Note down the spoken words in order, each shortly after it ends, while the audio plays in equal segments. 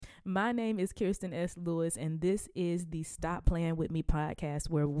My name is Kirsten S. Lewis, and this is the Stop Playing With Me podcast,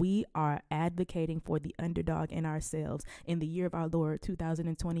 where we are advocating for the underdog in ourselves. In the year of our Lord,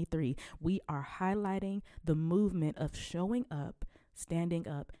 2023, we are highlighting the movement of showing up, standing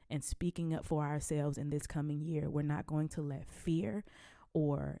up, and speaking up for ourselves in this coming year. We're not going to let fear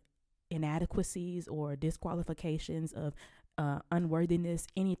or inadequacies or disqualifications of unworthiness,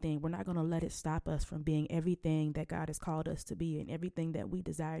 anything. We're not going to let it stop us from being everything that God has called us to be and everything that we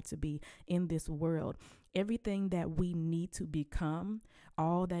desire to be in this world. Everything that we need to become,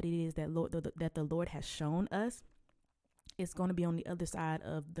 all that it is that the Lord has shown us, it's going to be on the other side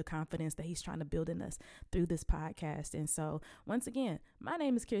of the confidence that he's trying to build in us through this podcast. And so once again, my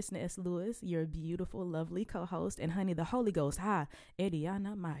name is Kirsten S. Lewis, your beautiful, lovely co-host. And honey, the Holy Ghost,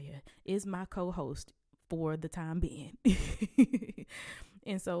 Ediana Maya, is my co-host for the time being.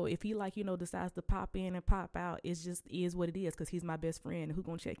 And so if he decides to pop in and pop out, it just is what it is, because he's my best friend. Who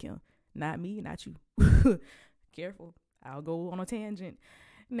gonna check him? Not me, not you. Careful, I'll go on a tangent.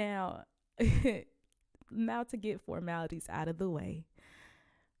 Now to get formalities out of the way,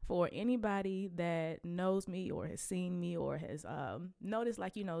 for anybody that knows me or has seen me or has noticed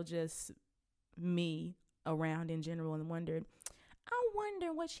just me around in general and wondered, I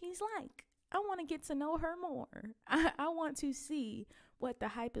wonder what she's like. I want to get to know her more. I want to see what the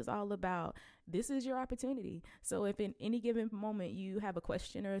hype is all about. This is your opportunity. So if in any given moment you have a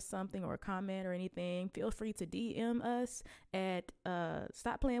question or something or a comment or anything, feel free to DM us at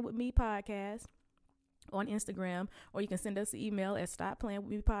Stop Playing With Me podcast on Instagram, or you can send us an email at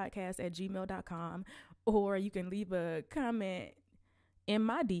stopplayingwithmepodcast@gmail.com, or you can leave a comment in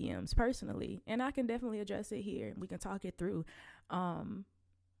my DMs personally, and I can definitely address it here. We can talk it through.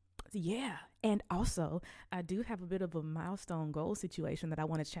 Yeah. And also, I do have a bit of a milestone goal situation that I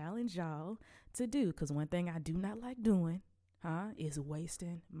want to challenge y'all to do, because one thing I do not like doing is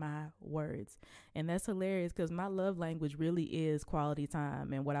wasting my words. And that's hilarious, because my love language really is quality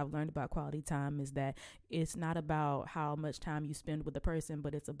time. And what I've learned about quality time is that it's not about how much time you spend with the person,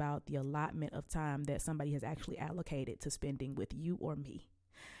 but it's about the allotment of time that somebody has actually allocated to spending with you or me.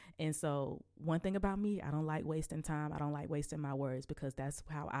 And so one thing about me, I don't like wasting time. I don't like wasting my words, because that's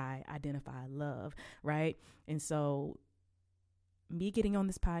how I identify love, right? And so me getting on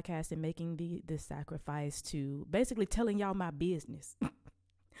this podcast and making this sacrifice to basically telling y'all my business,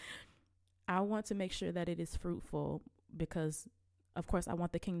 I want to make sure that it is fruitful, because of course I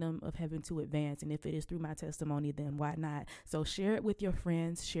want the kingdom of heaven to advance. And if it is through my testimony, then why not? So share it with your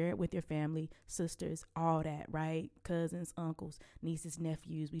friends, share it with your family, sisters, all that, right? Cousins, uncles, nieces,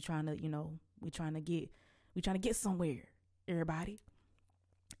 nephews. We trying to get somewhere, everybody.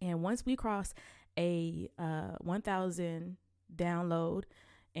 And once we cross a 1,000 download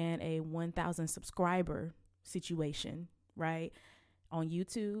and a 1,000 subscriber situation, right, on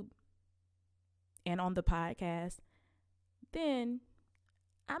YouTube and on the podcast, then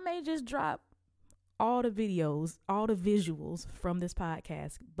I may just drop all the videos, all the visuals from this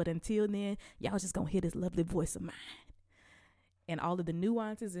podcast. But until then, y'all just gonna hear this lovely voice of mine and all of the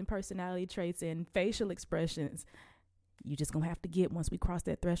nuances and personality traits and facial expressions. You just gonna have to get once we cross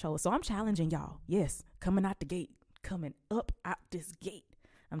that threshold. So I'm challenging y'all. Yes, coming up out this gate.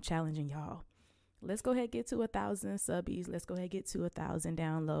 I'm challenging y'all. Let's go ahead and get to 1,000 subbies. Let's go ahead and get to 1,000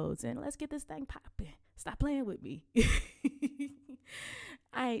 downloads, and let's get this thing popping. Stop playing with me.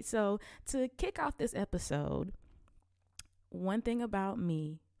 All right, so to kick off this episode, one thing about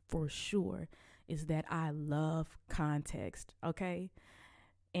me for sure is that I love context, okay?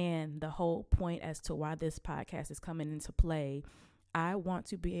 And the whole point as to why this podcast is coming into play, I want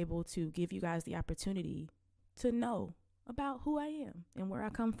to be able to give you guys the opportunity to know about who I am and where I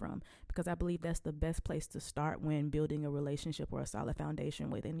come from, because I believe that's the best place to start when building a relationship or a solid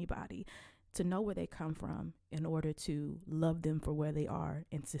foundation with anybody. To know where they come from in order to love them for where they are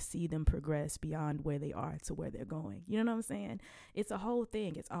and to see them progress beyond where they are to where they're going. You know what I'm saying? It's a whole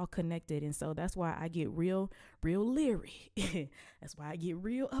thing. It's all connected. And so that's why I get real leery. That's why I get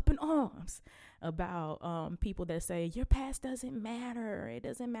real up in arms about people that say your past doesn't matter. It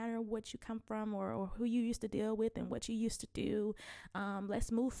doesn't matter what you come from or who you used to deal with and what you used to do.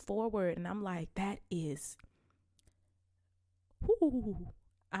 Let's move forward. And I'm like, that is,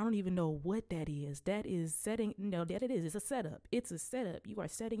 I don't even know what that is. That is setting, no, that it is. It's a setup. It's a setup. You are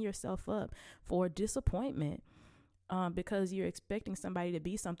setting yourself up for disappointment because you're expecting somebody to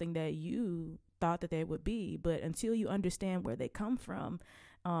be something that you thought that they would be. But until you understand where they come from,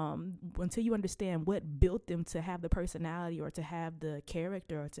 until you understand what built them to have the personality or to have the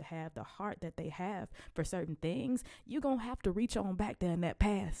character or to have the heart that they have for certain things, you're going to have to reach on back there in that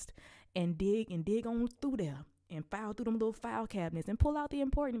past and dig on through there and file through them little file cabinets and pull out the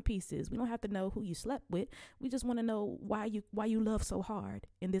important pieces. We don't have to know who you slept with. We just want to know why you love so hard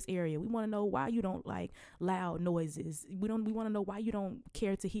in this area. We want to know why you don't like loud noises. We want to know why you don't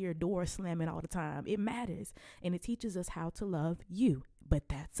care to hear doors slamming all the time. It matters, and it teaches us how to love you. But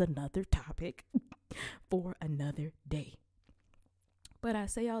that's another topic for another day. But I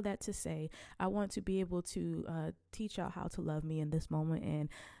say all that to say, I want to be able to teach y'all how to love me in this moment and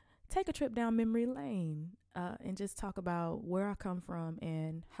take a trip down memory lane and just talk about where I come from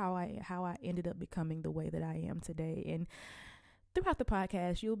and how I ended up becoming the way that I am today. And throughout the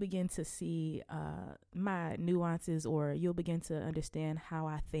podcast, you'll begin to see my nuances, or you'll begin to understand how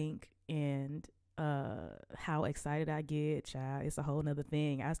I think and how excited I get. Child, it's a whole nother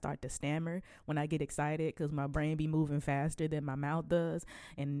thing. I start to stammer when I get excited because my brain be moving faster than my mouth does,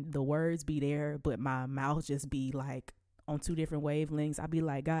 and the words be there, but my mouth just be like on two different wavelengths. I'd be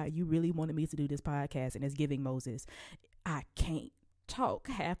like, God, you really wanted me to do this podcast, and it's giving Moses. I can't talk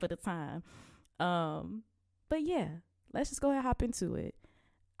half of the time. But yeah, let's just go ahead and hop into it.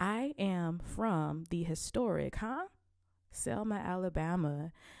 I am from the historic, Selma,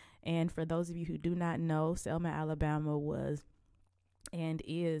 Alabama. And for those of you who do not know, Selma, Alabama was and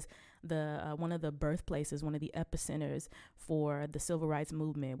is the one of the birthplaces, one of the epicenters for the civil rights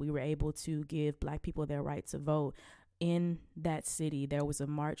movement. We were able to give Black people their right to vote. In that city, there was a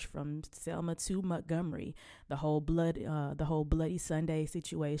march from Selma to Montgomery. The whole Bloody Sunday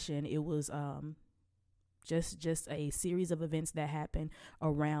situation. It was just a series of events that happened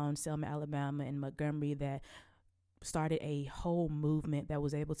around Selma, Alabama, and Montgomery that started a whole movement that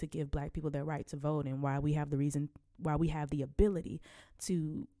was able to give Black people their right to vote, and why we have the ability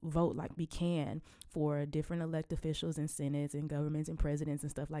to vote like we can for different elected officials and senates and governments and presidents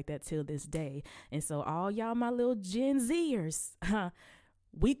and stuff like that till this day. And so all y'all, my little Gen Zers,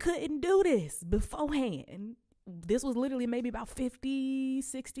 we couldn't do this beforehand. This was literally maybe about 50,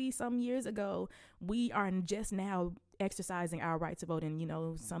 60 some years ago. We are just now exercising our right to vote,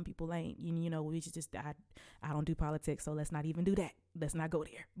 and some people ain't. We just I don't do politics, so let's not even do that. Let's not go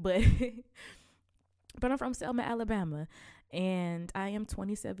there. But I'm from Selma, Alabama, and I am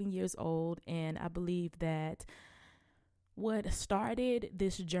 27 years old, and I believe that what started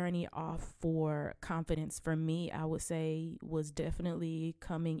this journey off for confidence for me, I would say, was definitely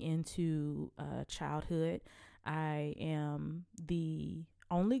coming into childhood. I am the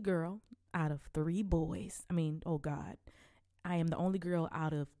only girl out of 3 boys. I am the only girl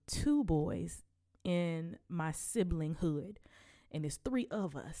out of 2 boys in my siblinghood, and it's 3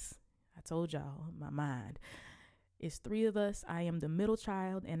 of us. I told y'all, my mind. It's 3 of us. I am the middle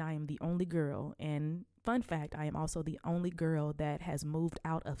child, and I am the only girl. And fun fact, I am also the only girl that has moved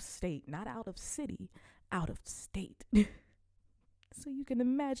out of state, not out of city, out of state. So you can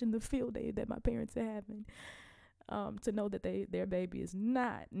imagine the field day that my parents are having, to know that their baby is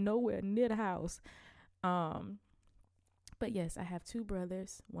not nowhere near the house. But yes, I have 2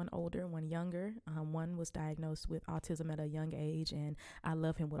 brothers, one older, one younger. One was diagnosed with autism at a young age, and I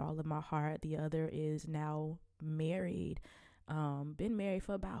love him with all of my heart. The other is now married, been married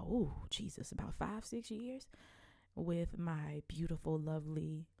for about 5-6 years with my beautiful,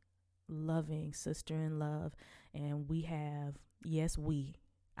 lovely, loving sister-in-law. And we have,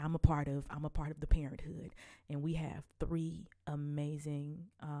 I'm a part of the parenthood, and we have 3 amazing,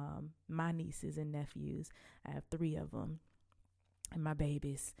 my nieces and nephews. I have 3 of them, and my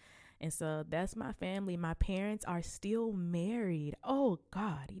babies. And so that's my family. My parents are still married. Oh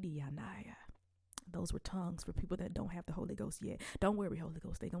God, Idiyanaya. Those were tongues for people that don't have the Holy Ghost yet. Don't worry, Holy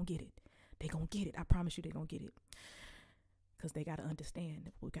Ghost, they gonna get it. They gonna get it. I promise you, they gonna get it, because they gotta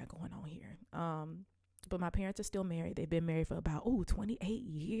understand what we got going on here. But my parents are still married. They've been married for about 28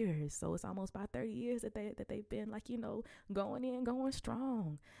 years. So it's almost about 30 years that they've been going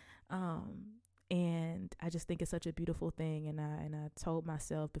strong. And I just think it's such a beautiful thing. And I told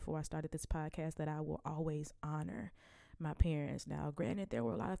myself before I started this podcast that I will always honor my parents. Now, granted, there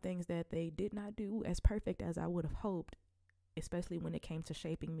were a lot of things that they did not do as perfect as I would have hoped, especially when it came to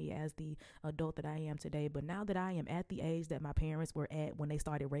shaping me as the adult that I am today. But now that I am at the age that my parents were at when they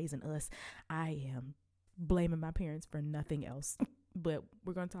started raising us, I am blaming my parents for nothing else. But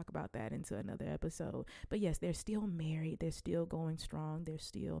we're going to talk about that into another episode. But yes, they're still married. They're still going strong. They're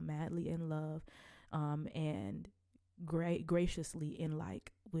still madly in love, and graciously in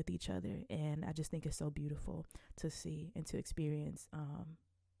like with each other. And I just think it's so beautiful to see and to experience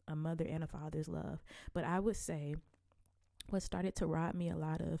a mother and a father's love. But I would say what started to rob me a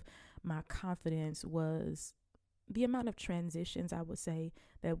lot of my confidence was the amount of transitions, I would say,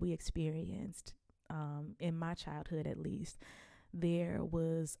 that we experienced in my childhood. At least there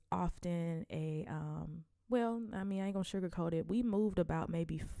was often a Well, I mean, I ain't gonna sugarcoat it. We moved about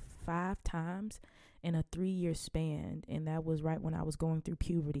maybe 5 times in a 3 year span, and that was right when I was going through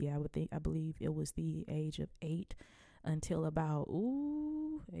puberty. I believe it was the age of 8 until about 8, 9,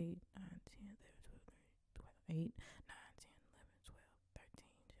 10, 11, 12, 8, 9, 10, 11, 12, 13.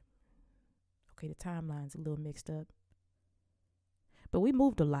 Okay, the timeline's a little mixed up, but we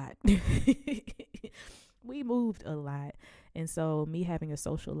moved a lot. We moved a lot, and so me having a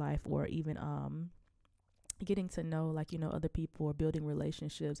social life, or even getting to know, like, other people, or building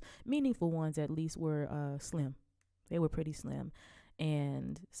relationships, meaningful ones at least, were slim. They were pretty slim.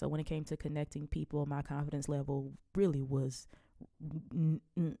 And so when it came to connecting people, my confidence level really was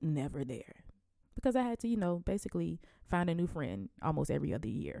never there, because I had to, basically find a new friend almost every other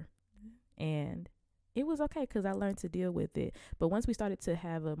year. And it was okay, because I learned to deal with it. But once we started to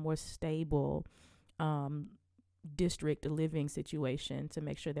have a more stable district living situation, to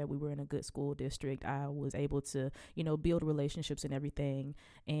make sure that we were in a good school district, I was able to, build relationships and everything.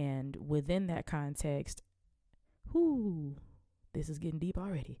 And within that context, this is getting deep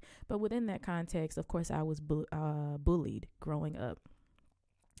already. But within that context, of course, I was bullied growing up.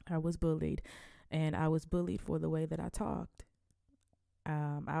 I was bullied, and I was bullied for the way that I talked.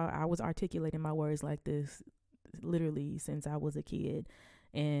 I was articulating my words like this literally since I was a kid.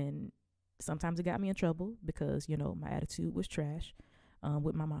 And sometimes it got me in trouble because, my attitude was trash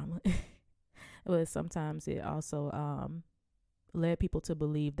with my mama. But sometimes it also led people to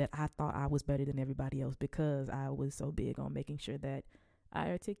believe that I thought I was better than everybody else, because I was so big on making sure that I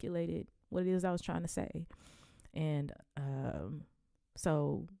articulated what it is I was trying to say. And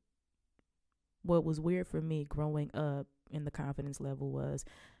so what was weird for me growing up in the confidence level was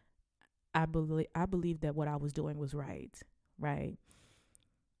I believed that what I was doing was right.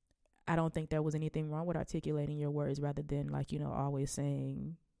 I don't think there was anything wrong with articulating your words, rather than, like, always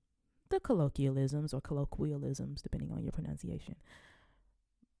saying the colloquialisms or colloquialisms, depending on your pronunciation.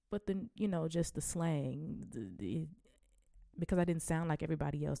 But then, just the slang, because I didn't sound like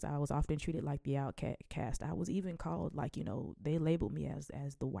everybody else, I was often treated like the outcast. I was even called, like, they labeled me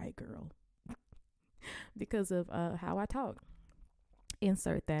as the white girl because of how I talk.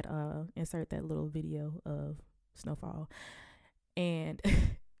 Insert that little video of Snowfall. And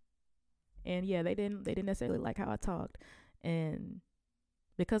and yeah, they didn't necessarily like how I talked. And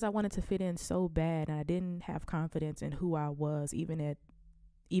because I wanted to fit in so bad, and I didn't have confidence in who I was, even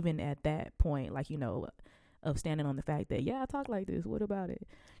at that point, like, of standing on the fact that, yeah, I talk like this, what about it?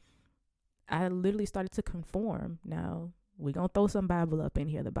 I literally started to conform. Now, we're going to throw some Bible up in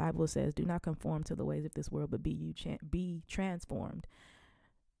here. The Bible says, do not conform to the ways of this world, but be transformed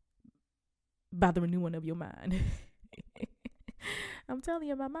by the renewing of your mind. I'm telling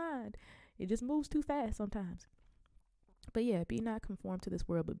you, my mind, it just moves too fast sometimes. But yeah, be not conformed to this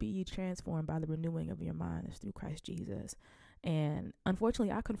world, but be ye transformed by the renewing of your mind. It's through Christ Jesus. And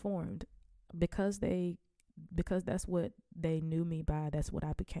unfortunately, I conformed because that's what they knew me by. That's what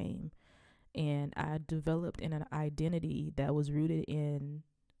I became. And I developed in an identity that was rooted in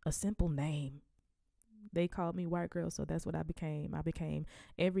a simple name. They called me white girl, so that's what I became. I became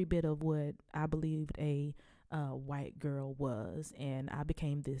every bit of what I believed a white girl was. And I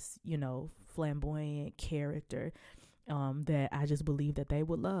became this, flamboyant character that I just believed that they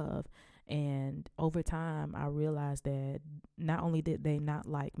would love. And over time, I realized that not only did they not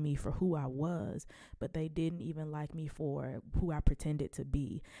like me for who I was, but they didn't even like me for who I pretended to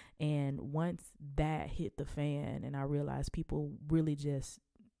be. And once that hit the fan, and I realized people really just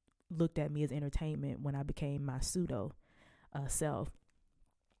looked at me as entertainment when I became my pseudo self,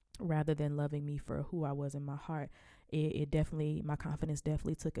 rather than loving me for who I was in my heart, it definitely, my confidence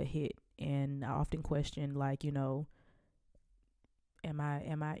definitely took a hit. And I often questioned, like, am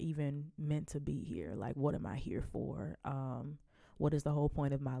I even meant to be here? Like, what am I here for? What is the whole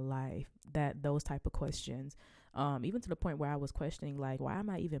point of my life? Those type of questions. Even to the point where I was questioning, like, why am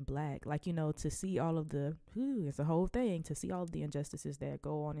I even black? Like, to see all of it's a whole thing, to see all of the injustices that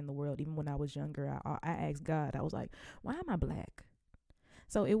go on in the world. Even when I was younger, I asked God, I was like, why am I black?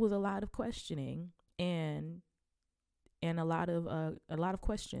 So it was a lot of questioning and a lot of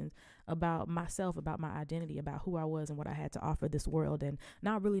questions about myself, about my identity, about who I was and what I had to offer this world, and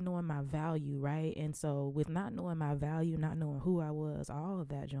not really knowing my value, right? And so with not knowing my value, not knowing who I was, all of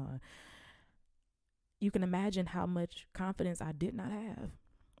that, John, you can imagine how much confidence I did not have,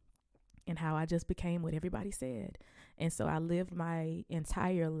 and how I just became what everybody said. And so I lived my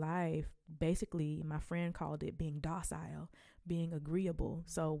entire life, basically, my friend called it being docile, being agreeable.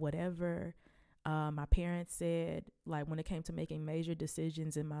 So whatever my parents said, like, when it came to making major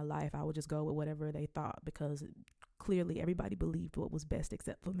decisions in my life, I would just go with whatever they thought, because clearly everybody believed what was best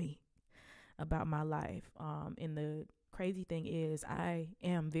except for me. about my life. And the crazy thing is, I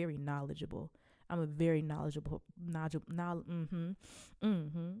am very knowledgeable. I'm a very I'm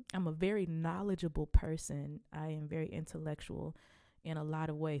a very knowledgeable person. I am very intellectual in a lot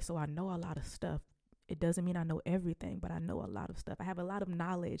of ways. So I know a lot of stuff. It doesn't mean I know everything, but I know a lot of stuff. I have a lot of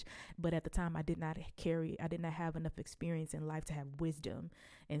knowledge, but at the time I did not have enough experience in life to have wisdom.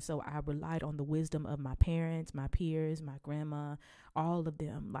 And so I relied on the wisdom of my parents, my peers, my grandma, all of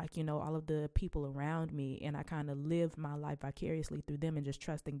them, like, all of the people around me. And I kind of lived my life vicariously through them and just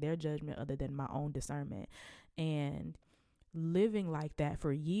trusting their judgment other than my own discernment. And living like that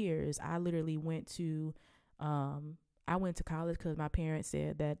for years, I literally went to college because my parents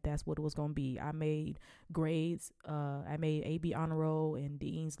said that that's what it was going to be. I made grades. I made AB honor roll and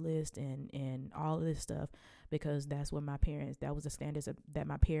dean's list and all of this stuff because that was the standards that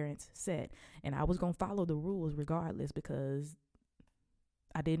my parents set. And I was going to follow the rules regardless because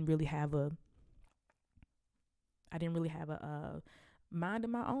I didn't really have a mind of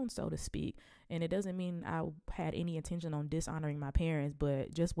my own, so to speak. And it doesn't mean I had any intention on dishonoring my parents,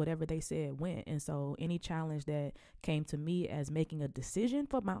 but just whatever they said went. And so any challenge that came to me as making a decision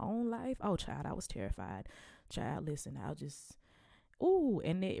for my own life, oh child, I was terrified. Child, listen,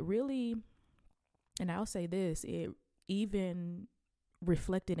 and I'll say this, it even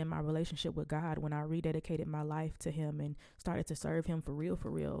reflected in my relationship with God when I rededicated my life to him and started to serve him for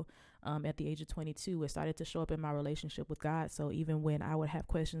real. At the age of 22, it started to show up in my relationship with God. So even when I would have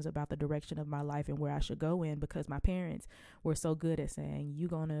questions about the direction of my life and where I should go in, because my parents were so good at saying, you're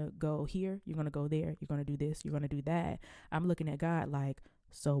going to go here, you're going to go there, you're going to do this, you're going to do that. I'm looking at God like,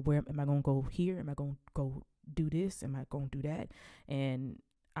 so where am I going to go here? Am I going to go do this? Am I going to do that? And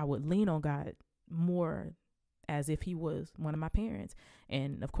I would lean on God more as if he was one of my parents.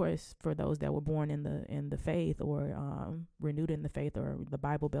 And of course, for those that were born in the faith or renewed in the faith or the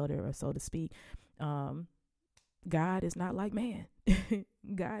Bible Belt, or so to speak, God is not like man.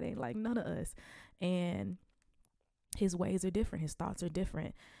 God ain't like none of us. And his ways are different. His thoughts are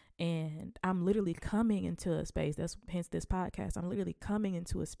different. And I'm literally coming into a space, that's hence this podcast. I'm literally coming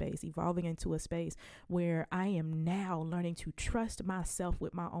into a space, evolving into a space where I am now learning to trust myself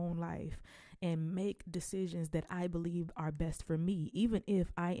with my own life and make decisions that I believe are best for me, even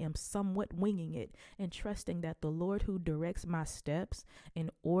if I am somewhat winging it, and trusting that the Lord who directs my steps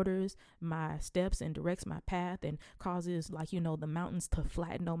and orders my steps and directs my path and causes the mountains to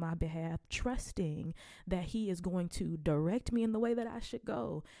flatten on my behalf, trusting that he is going to direct me in the way that I should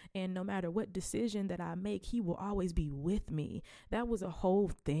go. And no matter what decision that I make, he will always be with me. That was a whole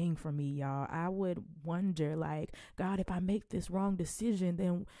thing for me, y'all. I would wonder, God, if I make this wrong decision,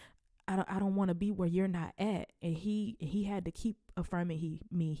 then I don't want to be where you're not at. And he had to keep affirming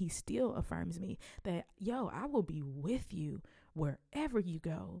me. He still affirms me that, I will be with you wherever you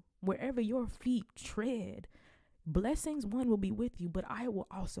go, wherever your feet tread. Blessings, one, will be with you, but I will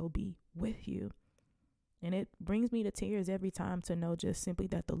also be with you. And it brings me to tears every time to know just simply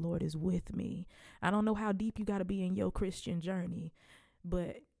that the Lord is with me. I don't know how deep you got to be in your Christian journey,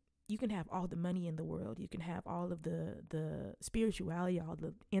 but you can have all the money in the world. You can have all of the spirituality, all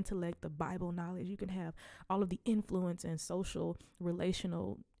the intellect, the Bible knowledge. You can have all of the influence and social,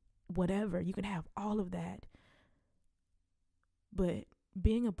 relational, whatever. You can have all of that. But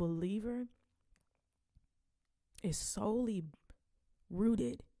being a believer is solely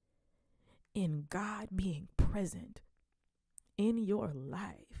rooted in God being present in your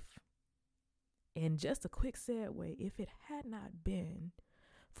life. And just a quick segue, if it had not been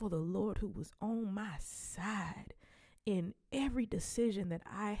for the Lord who was on my side in every decision that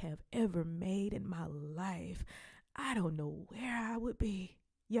I have ever made in my life, I don't know where I would be.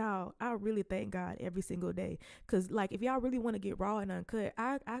 Y'all, I really thank God every single day. Because if y'all really want to get raw and uncut,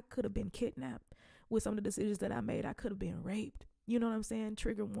 I could have been kidnapped with some of the decisions that I made. I could have been raped. You know what I'm saying?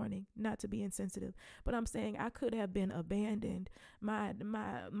 Trigger warning, not to be insensitive. But I'm saying I could have been abandoned. My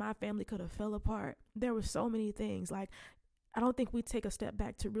family could have fell apart. There were so many things. I don't think we take a step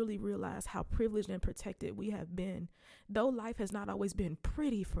back to really realize how privileged and protected we have been. Though life has not always been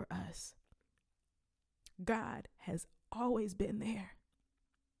pretty for us, God has always been there.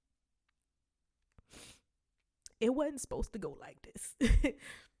 It wasn't supposed to go like this.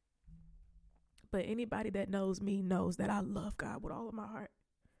 But anybody that knows me knows that I love God with all of my heart.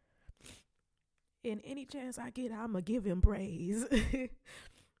 And any chance I get, I'm going to give him praise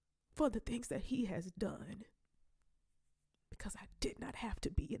for the things that he has done. Because I did not have to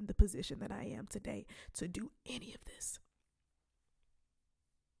be in the position that I am today to do any of this.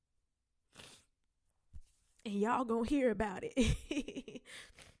 And y'all gonna hear about it.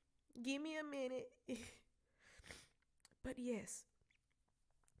 Give me a minute. But yes,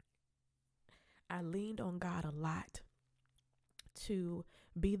 I leaned on God a lot to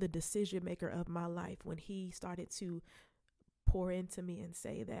be the decision maker of my life when he started to pour into me and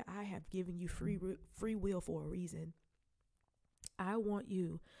say that I have given you free will for a reason. I want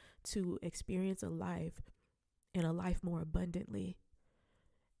you to experience a life and a life more abundantly.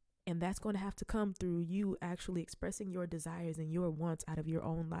 And that's going to have to come through you actually expressing your desires and your wants out of your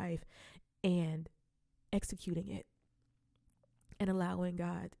own life and executing it and allowing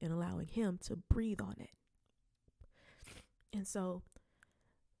God and allowing him to breathe on it. And so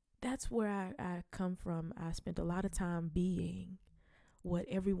that's where I come from. I spent a lot of time being what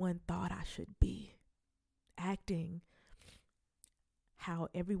everyone thought I should be, acting how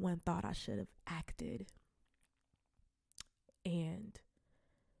everyone thought I should have acted, and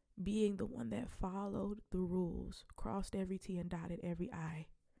being the one that followed the rules, crossed every T and dotted every I.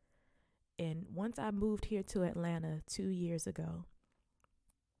 And once I moved here to Atlanta 2 years ago,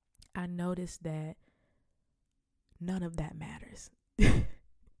 I noticed that none of that matters.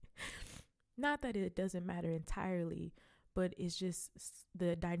 Not that it doesn't matter entirely, but it's just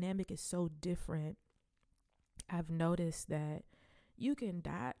the dynamic is so different. I've noticed that you can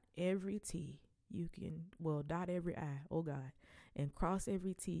dot every T. You can, dot every I, oh God, and cross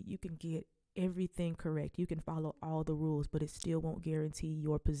every T. You can get everything correct. You can follow all the rules, but it still won't guarantee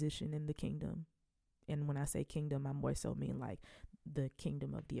your position in the kingdom. And when I say kingdom, I more so mean like the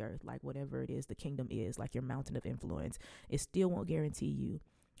kingdom of the earth, like whatever it is the kingdom is, like your mountain of influence. It still won't guarantee you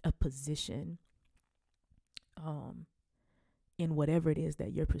a position in whatever it is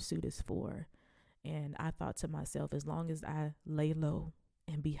that your pursuit is for. And I thought to myself, as long as I lay low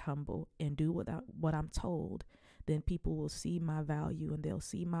and be humble and do what I'm told, then people will see my value and they'll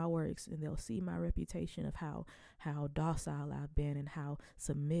see my works and they'll see my reputation of how docile I've been and how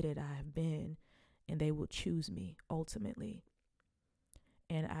submitted I've been, and they will choose me ultimately.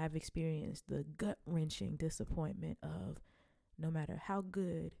 And I've experienced the gut-wrenching disappointment of no matter how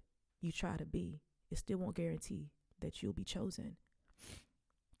good you try to be, it still won't guarantee that you'll be chosen.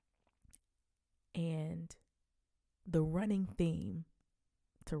 And the running theme,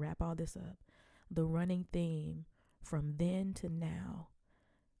 to wrap all this up, the running theme from then to now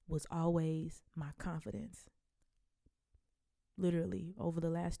was always my confidence. Literally, over the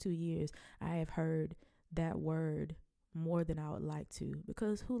last 2 years, I have heard that word more than I would like to,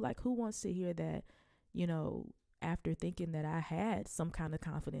 because who wants to hear that, after thinking that I had some kind of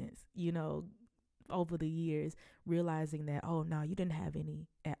confidence, over the years, realizing that, oh no, you didn't have any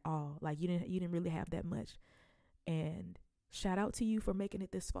at all. Like you didn't really have that much. And shout out to you for making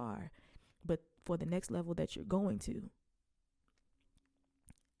it this far. But for the next level that you're going to,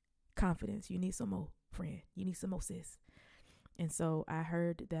 confidence, you need some more, friend. You need some more, sis. And so I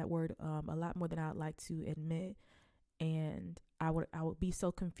heard that word a lot more than I'd like to admit. And I would be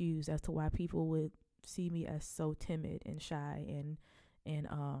so confused as to why people would see me as so timid and shy and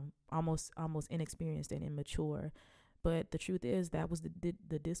almost inexperienced and immature. But the truth is that was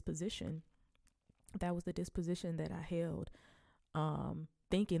the disposition. That was the disposition that I held,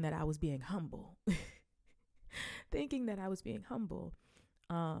 thinking that I was being humble.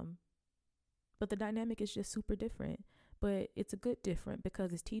 But the dynamic is just super different. But it's a good different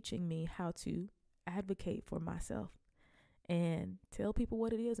because it's teaching me how to advocate for myself and tell people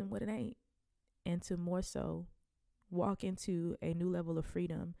what it is and what it ain't, and to more so walk into a new level of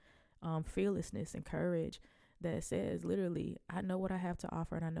freedom, fearlessness and courage that says literally, I know what I have to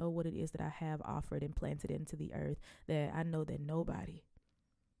offer and I know what it is that I have offered and planted into the earth, that I know that nobody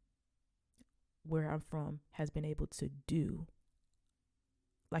where I'm from has been able to do,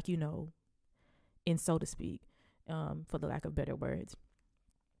 like, in so to speak, for the lack of better words.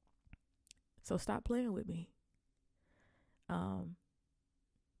 So stop playing with me.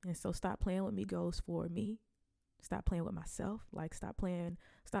 And so stop playing with me goes for me. Stop playing with myself. Like stop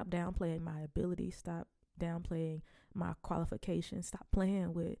downplaying my ability. Stop downplaying my qualifications. Stop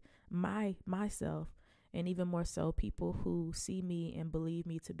playing with myself. And even more so, people who see me and believe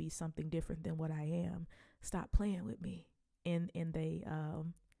me to be something different than what I am. Stop playing with me. And they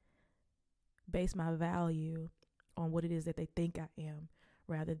base my value on what it is that they think I am,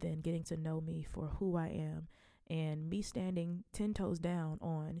 rather than getting to know me for who I am and me standing 10 toes down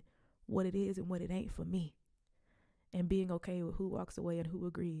on what it is and what it ain't for me, and being okay with who walks away and who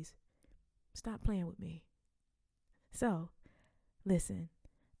agrees. Stop playing with me. So, listen,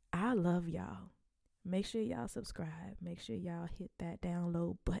 I love y'all. Make sure y'all subscribe. Make sure y'all hit that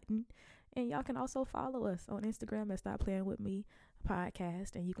download button. And y'all can also follow us on Instagram at Stop Playing With Me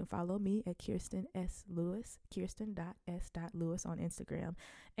Podcast. And you can follow me at Kirsten S. Lewis, Kirsten.s.Lewis on Instagram.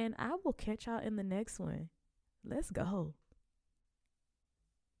 And I will catch y'all in the next one. Let's go.